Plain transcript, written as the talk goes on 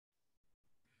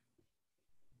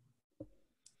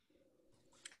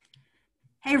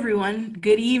Hey everyone,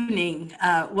 good evening.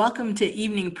 Welcome to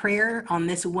evening prayer on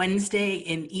this Wednesday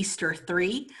in Easter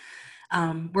 3.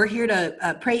 We're here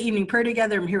to pray evening prayer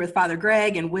together. I'm here with Father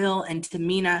Greg and Will and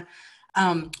Tomina.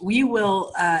 We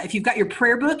will, if you've got your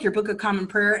prayer book, your Book of Common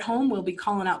Prayer at home, we'll be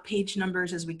calling out page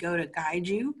numbers as we go to guide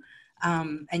you,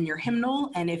 and your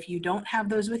hymnal. And if you don't have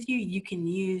those with you, you can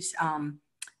use an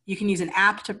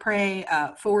app to pray.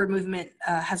 Forward Movement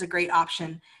has a great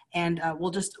option. And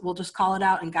we'll just call it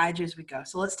out and guide you as we go.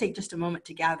 So let's take just a moment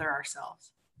to gather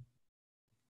ourselves.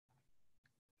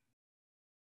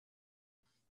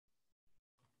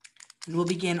 And we'll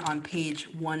begin on page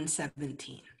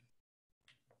 117.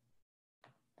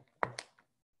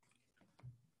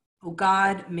 O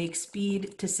God, make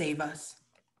speed to save us.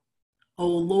 O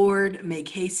Lord, make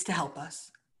haste to help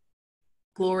us.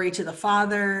 Glory to the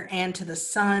Father, and to the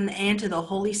Son, and to the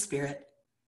Holy Spirit,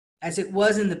 as it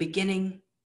was in the beginning,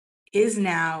 is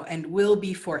now, and will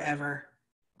be forever.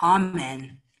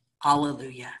 Amen.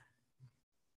 Alleluia.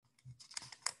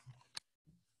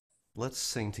 Let's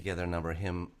sing together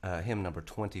hymn number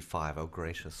 25, O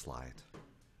Gracious Light.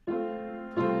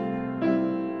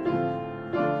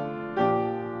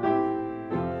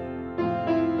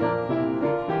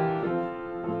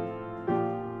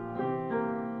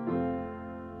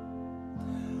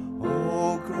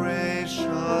 O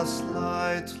gracious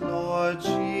light, Lord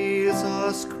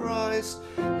Jesus Christ,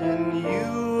 in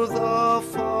you the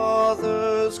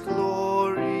Father's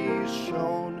glory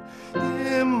shone.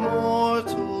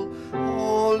 Immortal,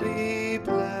 holy,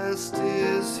 blessed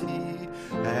is he,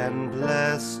 and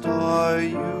blessed are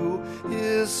you,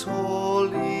 his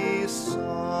holy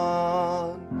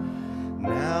Son.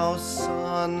 Now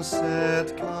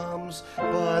sunset comes,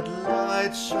 but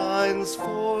light shines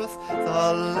forth.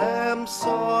 The lamps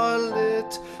are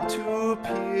lit to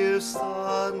pierce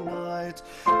the night.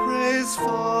 Praise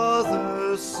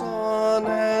Father, Son,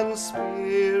 and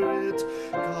Spirit,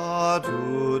 God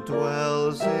who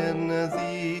dwells in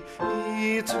the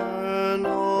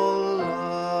eternal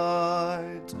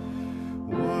light.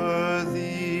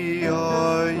 Worthy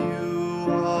are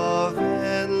you of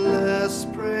endless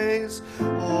praise,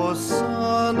 O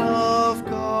Son of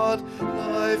God,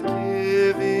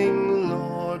 life-giving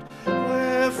Lord.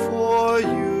 Wherefore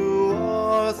you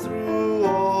are through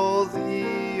all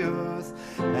the earth,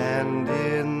 and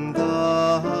in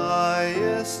the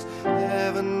highest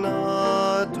heaven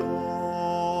adored.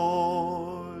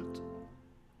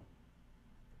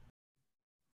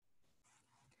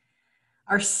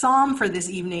 Our psalm for this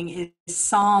evening is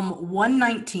Psalm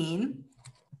 119,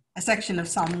 a section of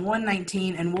Psalm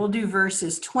 119, and we'll do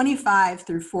verses 25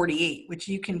 through 48, which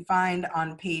you can find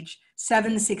on page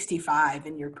 765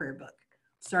 in your prayer book.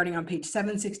 Starting on page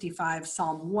 765,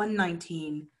 Psalm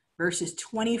 119, verses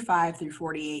 25 through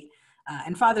 48.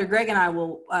 And Father Greg and I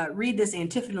will read this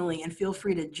antiphonally, and feel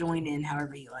free to join in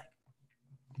however you like.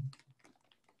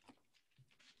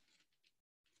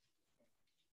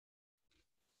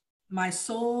 My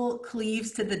soul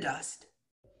cleaves to the dust.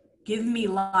 Give me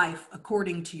life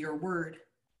according to your word.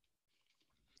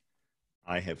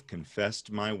 I have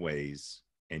confessed my ways,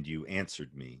 and you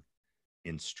answered me.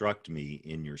 Instruct me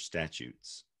in your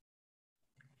statutes.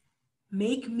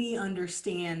 Make me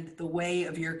understand the way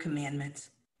of your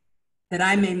commandments, that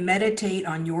I may meditate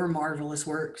on your marvelous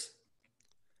works.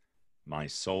 My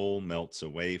soul melts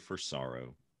away for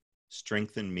sorrow.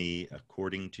 Strengthen me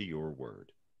according to your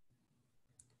word.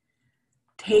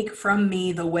 Take from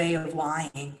me the way of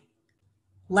lying.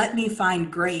 Let me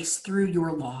find grace through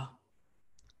your law.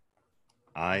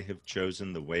 I have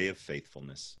chosen the way of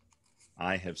faithfulness.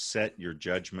 I have set your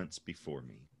judgments before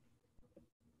me.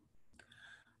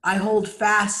 I hold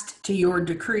fast to your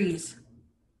decrees.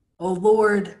 O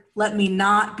Lord, let me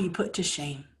not be put to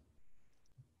shame.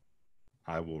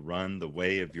 I will run the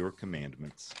way of your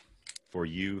commandments, for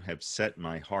you have set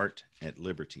my heart at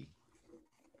liberty.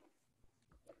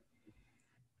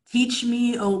 Teach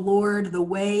me, O Lord, the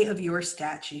way of your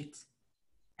statutes,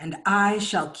 and I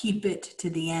shall keep it to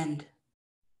the end.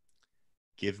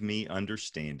 Give me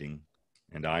understanding,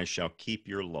 and I shall keep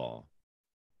your law.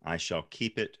 I shall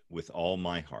keep it with all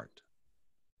my heart.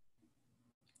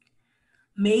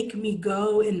 Make me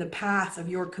go in the path of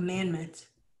your commandments,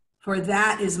 for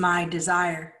that is my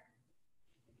desire.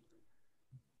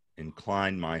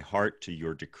 Incline my heart to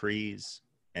your decrees,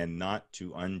 and not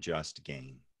to unjust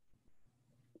gain.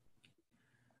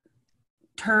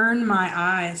 Turn my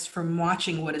eyes from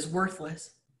watching what is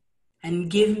worthless,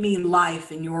 and give me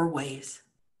life in your ways.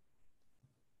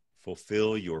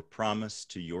 Fulfill your promise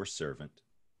to your servant,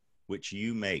 which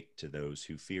you make to those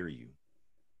who fear you.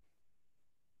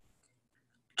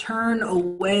 Turn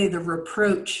away the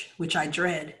reproach which I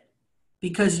dread,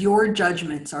 because your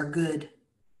judgments are good.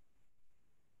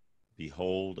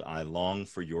 Behold, I long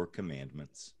for your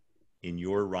commandments. In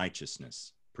your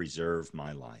righteousness, preserve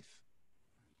my life.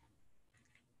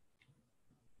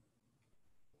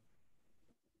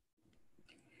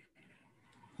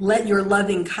 Let your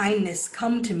loving kindness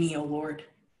come to me, O Lord,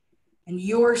 and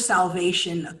your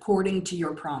salvation according to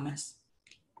your promise.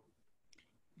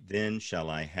 Then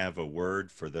shall I have a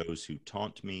word for those who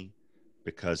taunt me,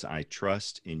 because I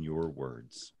trust in your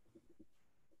words.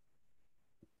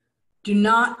 Do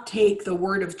not take the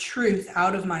word of truth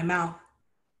out of my mouth,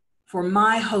 for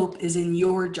my hope is in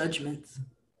your judgments.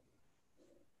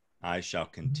 I shall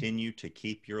continue to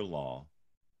keep your law.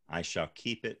 I shall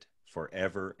keep it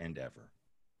forever and ever.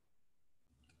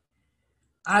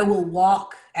 I will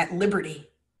walk at liberty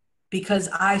because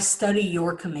I study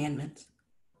your commandments.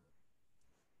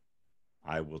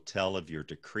 I will tell of your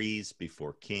decrees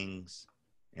before kings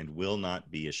and will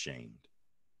not be ashamed.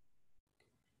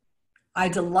 I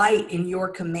delight in your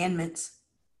commandments,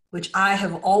 which I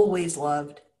have always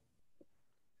loved.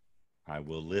 I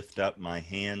will lift up my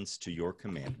hands to your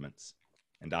commandments,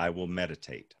 and I will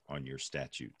meditate on your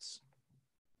statutes.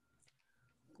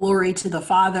 Glory to the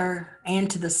Father, and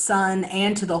to the Son,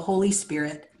 and to the Holy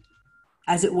Spirit,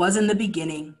 as it was in the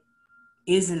beginning,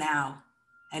 is now,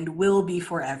 and will be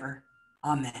forever.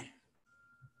 Amen.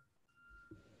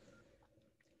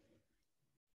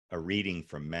 A reading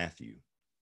from Matthew.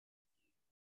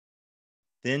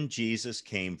 Then Jesus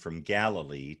came from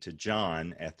Galilee to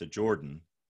John at the Jordan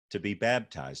to be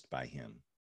baptized by him.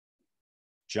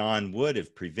 John would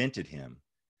have prevented him,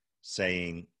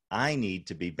 saying, I need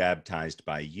to be baptized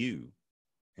by you,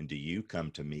 and do you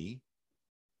come to me?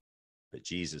 But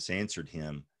Jesus answered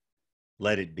him,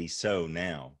 Let it be so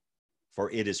now,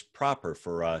 for it is proper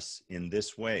for us in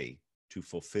this way to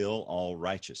fulfill all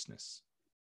righteousness.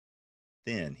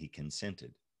 Then he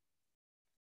consented.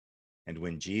 And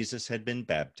when Jesus had been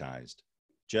baptized,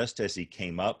 just as he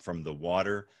came up from the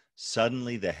water,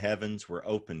 suddenly the heavens were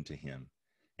opened to him,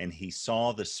 and he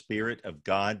saw the Spirit of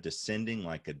God descending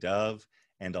like a dove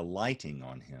and alighting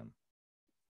on him.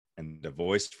 And a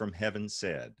voice from heaven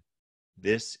said,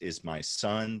 This is my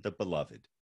Son, the Beloved,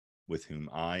 with whom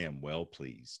I am well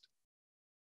pleased.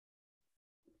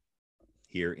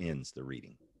 Here ends the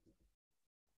reading.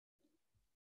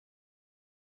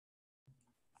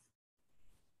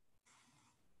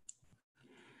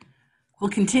 We'll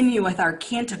continue with our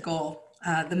canticle,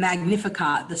 the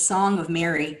Magnificat, the Song of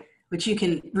Mary, which you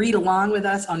can read along with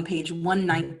us on page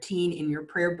 119 in your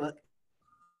prayer book,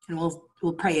 and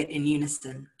we'll pray it in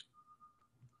unison.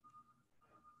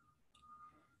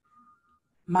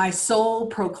 My soul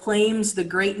proclaims the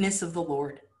greatness of the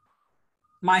Lord.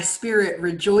 My spirit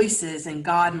rejoices in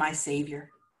God my Savior,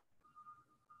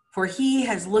 for he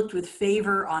has looked with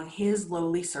favor on his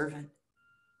lowly servant.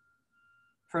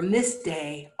 From this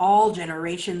day, all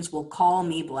generations will call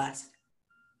me blessed.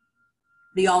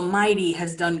 The Almighty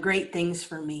has done great things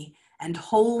for me, and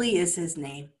holy is his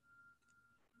name.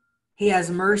 He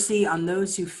has mercy on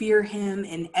those who fear him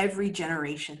in every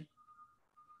generation.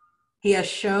 He has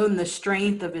shown the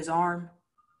strength of his arm.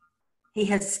 He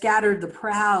has scattered the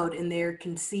proud in their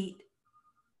conceit.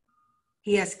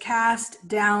 He has cast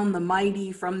down the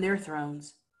mighty from their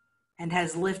thrones and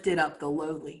has lifted up the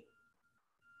lowly.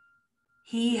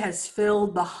 He has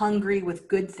filled the hungry with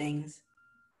good things,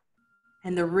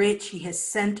 and the rich he has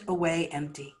sent away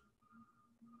empty.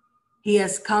 He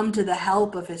has come to the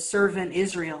help of his servant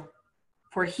Israel,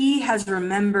 for he has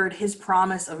remembered his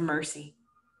promise of mercy,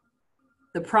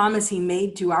 the promise he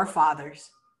made to our fathers,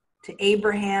 to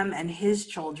Abraham and his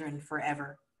children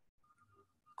forever.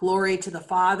 Glory to the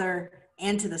Father,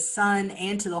 and to the Son,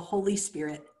 and to the Holy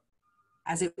Spirit,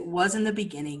 as it was in the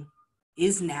beginning,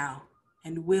 is now,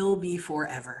 and will be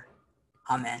forever.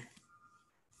 Amen.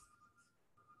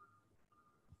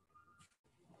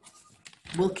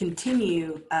 We'll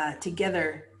continue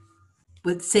together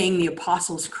with saying the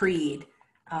Apostles' Creed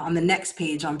on the next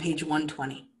page, on page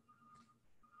 120.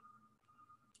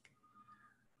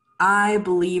 I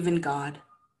believe in God,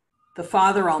 the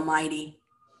Father Almighty,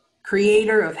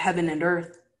 creator of heaven and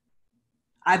earth.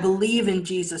 I believe in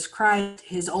Jesus Christ,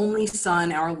 his only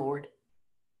Son, our Lord.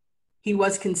 He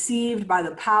was conceived by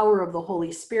the power of the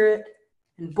Holy Spirit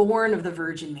and born of the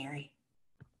Virgin Mary.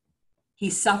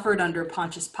 He suffered under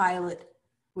Pontius Pilate,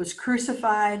 was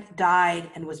crucified,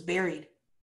 died, and was buried.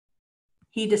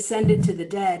 He descended to the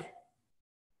dead.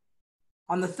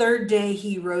 On the third day,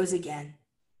 he rose again.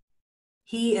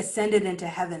 He ascended into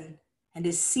heaven and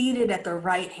is seated at the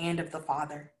right hand of the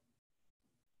Father.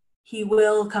 He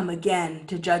will come again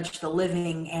to judge the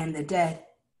living and the dead.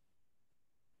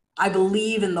 I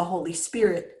believe in the Holy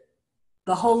Spirit,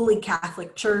 the Holy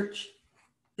Catholic Church,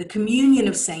 the communion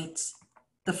of saints,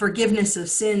 the forgiveness of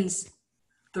sins,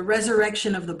 the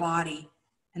resurrection of the body,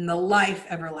 and the life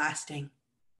everlasting.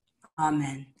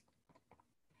 Amen.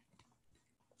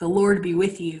 The Lord be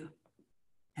with you,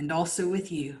 and also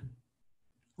with you.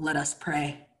 Let us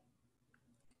pray.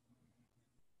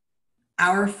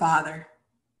 Our Father,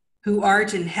 who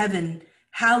art in heaven,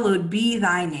 hallowed be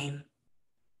thy name.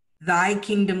 Thy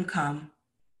kingdom come,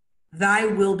 thy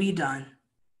will be done,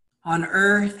 on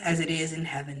earth as it is in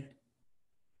heaven.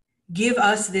 Give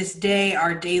us this day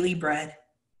our daily bread,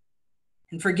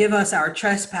 and forgive us our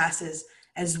trespasses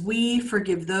as we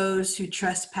forgive those who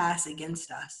trespass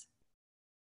against us.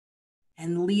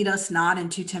 And lead us not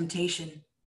into temptation,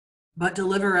 but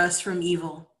deliver us from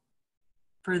evil.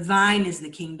 For thine is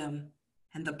the kingdom,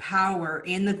 and the power,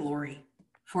 and the glory,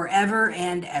 forever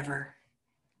and ever.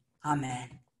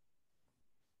 Amen.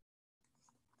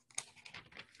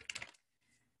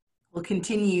 We'll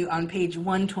continue on page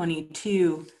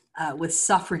 122 with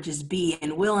suffrages B,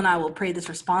 and Will and I will pray this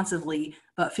responsively,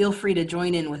 but feel free to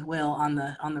join in with Will on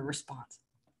the response.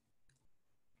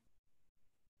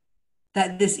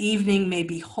 That this evening may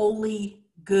be holy,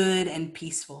 good, and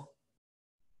peaceful.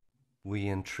 We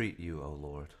entreat you, O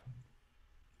Lord.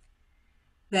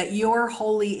 That your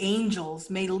holy angels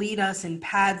may lead us in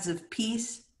paths of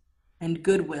peace and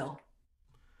goodwill.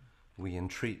 We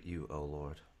entreat you, O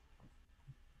Lord.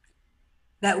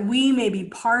 That we may be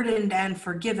pardoned and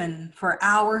forgiven for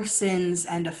our sins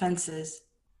and offenses.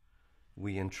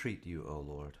 We entreat you, O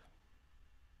Lord.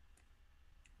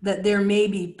 That there may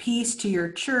be peace to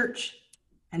your church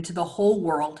and to the whole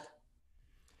world.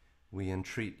 We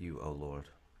entreat you, O Lord.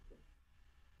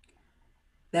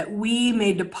 That we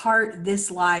may depart this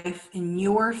life in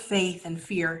your faith and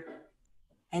fear,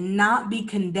 and not be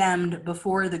condemned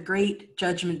before the great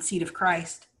judgment seat of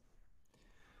Christ.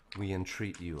 We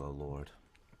entreat you, O Lord.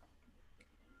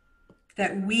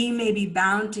 That we may be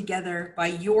bound together by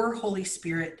your Holy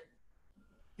Spirit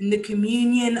in the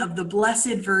communion of the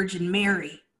Blessed Virgin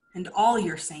Mary and all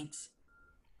your saints,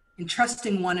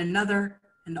 entrusting one another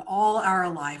and all our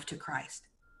life to Christ.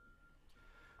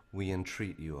 We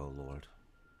entreat you, O Lord.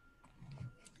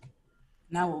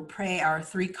 Now we'll pray our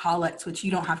three collects, which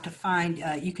you don't have to find.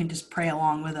 You can just pray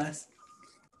along with us.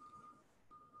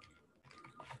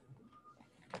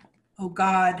 O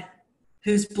God,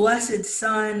 whose blessed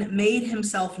Son made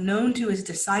himself known to his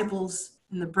disciples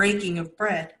in the breaking of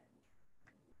bread,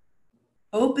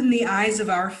 open the eyes of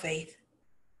our faith,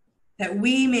 that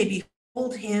we may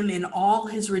behold him in all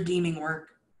his redeeming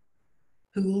work,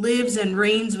 who lives and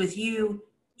reigns with you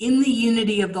in the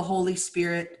unity of the Holy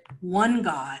Spirit, one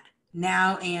God,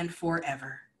 now and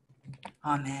forever.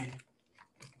 Amen.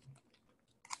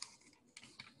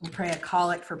 We'll pray a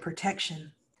collect for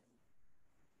protection.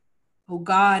 O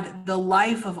God, the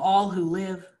life of all who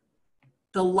live,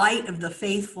 the light of the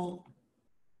faithful,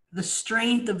 the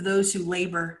strength of those who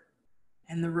labor,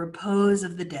 and the repose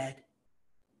of the dead.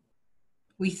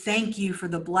 We thank you for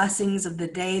the blessings of the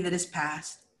day that is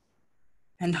past,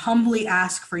 and humbly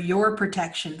ask for your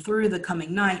protection through the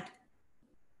coming night.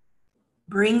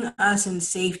 Bring us in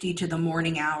safety to the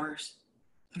morning hours,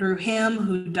 through him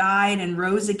who died and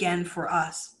rose again for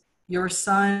us, your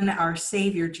Son, our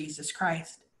Savior, Jesus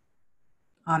Christ.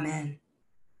 Amen.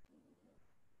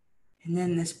 And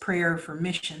then this prayer for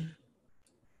mission.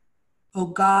 O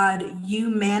God, you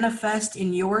manifest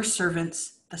in your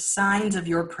servants the signs of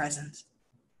your presence.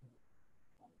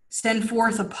 Send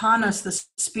forth upon us the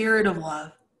spirit of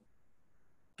love,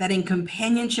 that in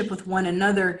companionship with one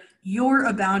another, your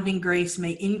abounding grace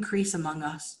may increase among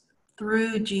us,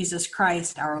 through Jesus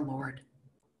Christ our Lord.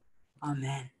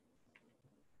 Amen.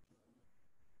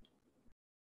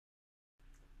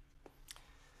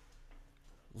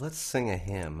 Let's sing a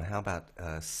hymn. How about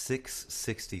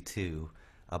 662,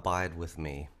 Abide With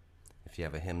Me, if you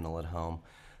have a hymnal at home.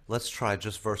 Let's try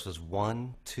just verses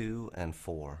 1, 2, and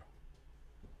 4.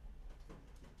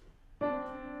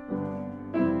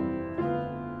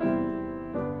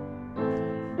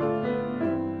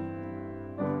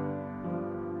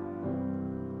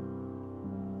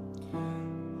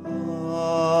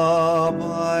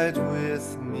 Abide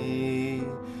with me,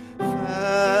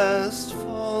 fast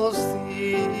falls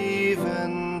the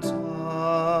eventide.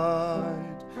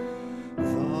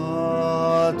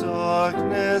 The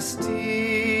darkness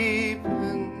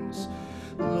deepens,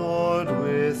 Lord,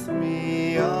 with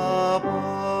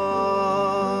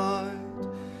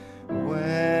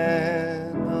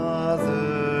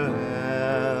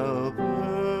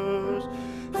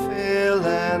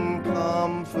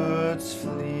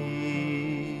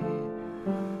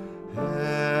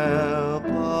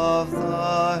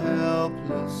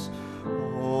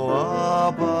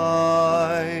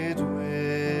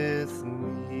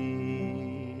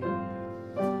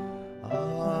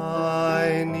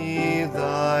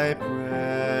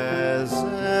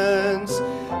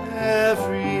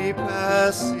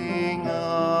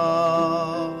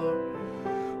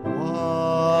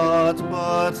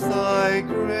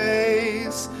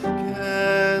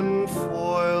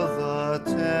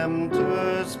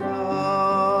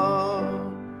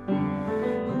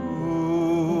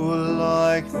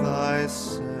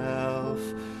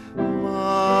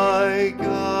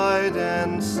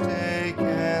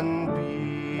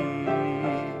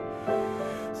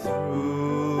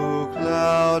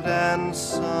cloud and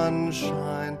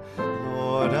sunshine,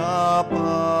 Lord,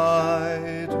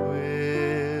 abide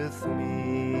with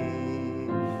me.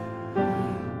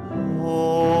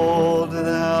 Hold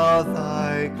thou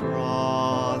thy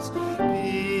cross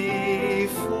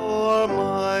before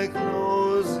my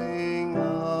closing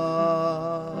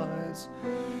eyes.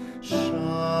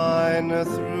 Shine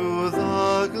through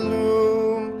the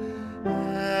gloom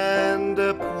and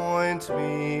point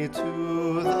me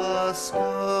to the skies.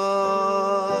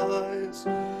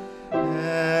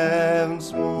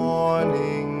 Heaven's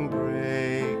morning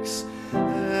breaks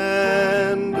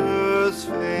and earth's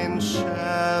faint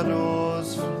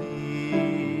shadows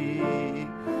flee.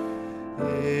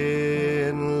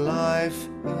 In life,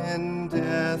 in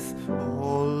death,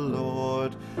 O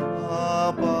Lord,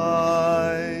 abide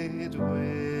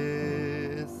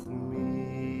with me.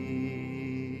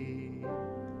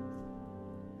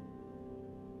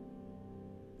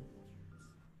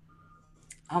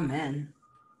 Amen.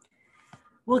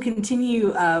 We'll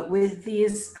continue with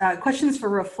these questions for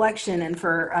reflection and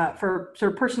for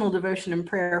sort of personal devotion and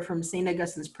prayer from St.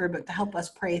 Augustine's prayer book to help us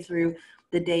pray through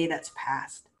the day that's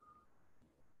passed.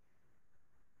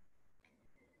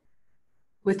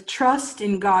 With trust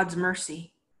in God's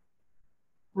mercy,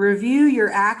 review your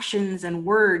actions and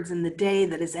words in the day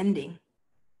that is ending.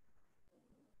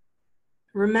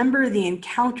 Remember the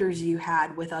encounters you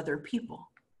had with other people.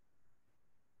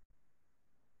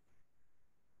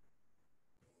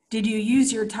 Did you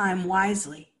use your time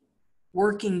wisely,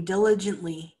 working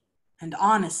diligently and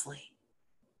honestly?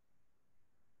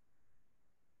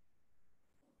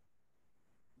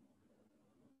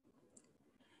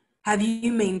 Have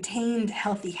you maintained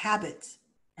healthy habits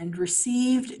and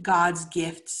received God's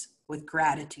gifts with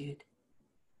gratitude?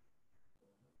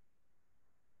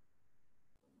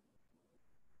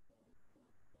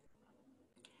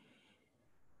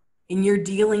 In your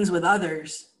dealings with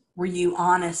others, were you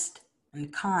honest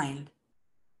and kind?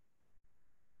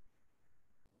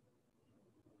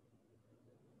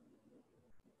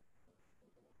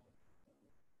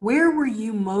 Where were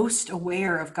you most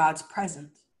aware of God's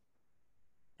presence?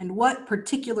 And what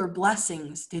particular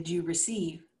blessings did you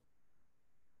receive?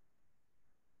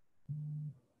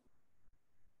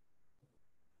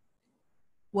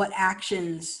 What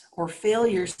actions or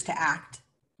failures to act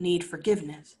need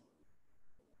forgiveness?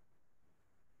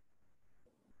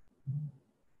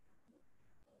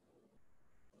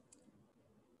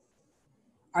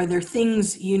 Are there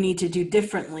things you need to do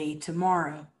differently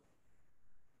tomorrow?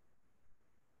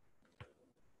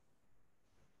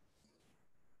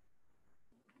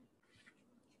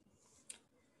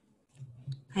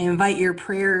 I invite your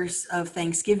prayers of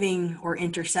thanksgiving or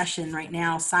intercession right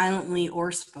now, silently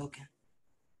or spoken.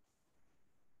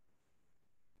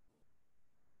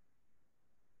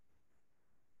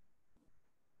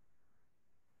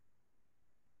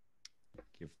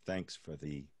 Give thanks for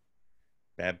the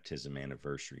baptism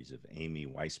anniversaries of Amy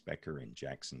Weisbecker and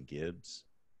Jackson Gibbs,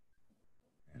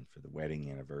 and for the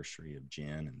wedding anniversary of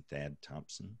Jen and Thad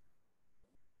Thompson.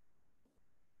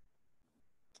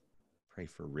 Pray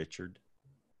for Richard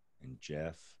and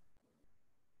Jeff,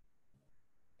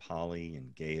 Polly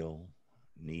and Gail,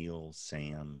 Neil,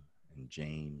 Sam, and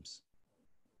James,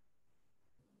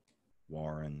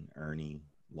 Warren, Ernie,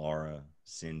 Laura,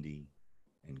 Cindy,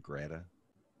 and Greta,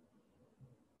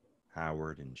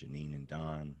 Howard and Janine and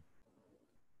Don,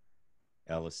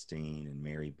 Elistine and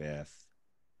Mary Beth,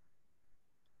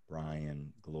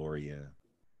 Brian, Gloria,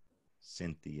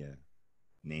 Cynthia,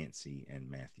 Nancy, and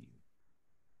Matthew.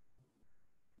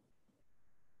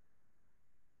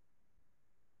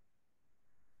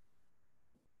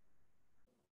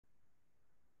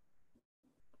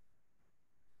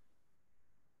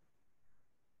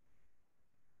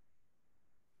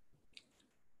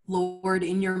 Lord,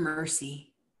 in your mercy,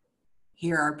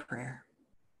 hear our prayer.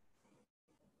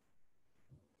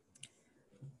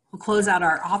 We'll close out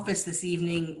our office this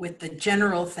evening with the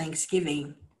general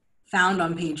thanksgiving found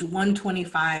on page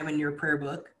 125 in your prayer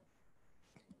book.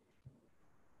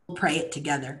 We'll pray it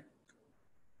together.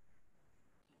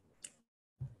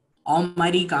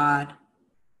 Almighty God,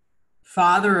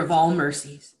 Father of all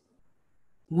mercies,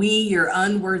 we, your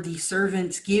unworthy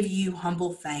servants, give you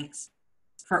humble thanks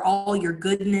for all your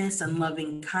goodness and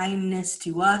loving kindness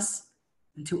to us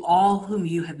and to all whom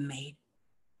you have made.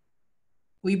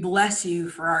 We bless you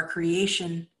for our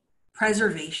creation,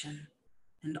 preservation,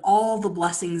 and all the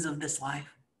blessings of this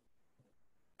life,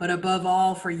 but above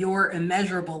all for your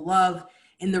immeasurable love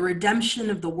in the redemption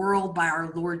of the world by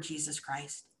our Lord Jesus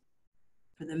Christ,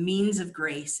 for the means of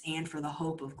grace and for the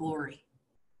hope of glory.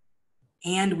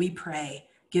 And we pray,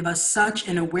 give us such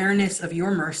an awareness of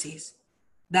your mercies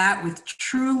that with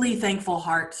truly thankful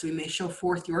hearts we may show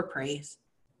forth your praise,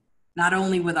 not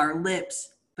only with our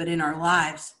lips, but in our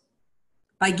lives,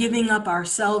 by giving up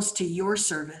ourselves to your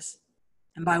service,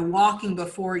 and by walking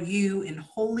before you in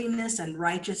holiness and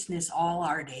righteousness all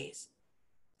our days.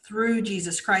 Through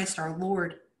Jesus Christ our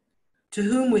Lord, to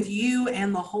whom with you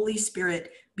and the Holy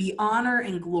Spirit be honor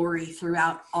and glory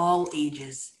throughout all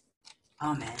ages.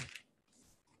 Amen.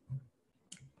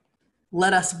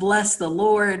 Let us bless the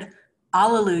Lord.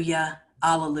 Alleluia,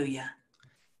 alleluia.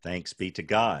 Thanks be to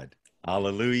God.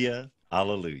 Alleluia,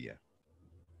 alleluia.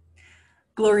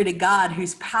 Glory to God,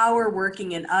 whose power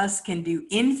working in us can do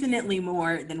infinitely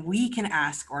more than we can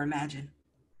ask or imagine.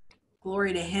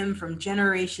 Glory to him from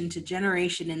generation to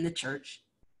generation in the church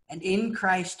and in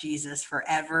Christ Jesus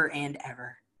forever and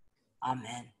ever.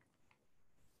 Amen.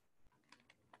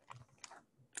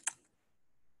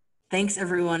 Thanks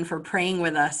everyone for praying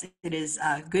with us. It is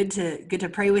good to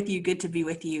pray with you, good to be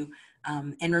with you.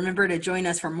 And remember to join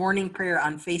us for morning prayer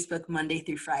on Facebook Monday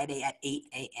through Friday at 8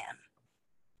 a.m.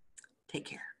 Take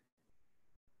care.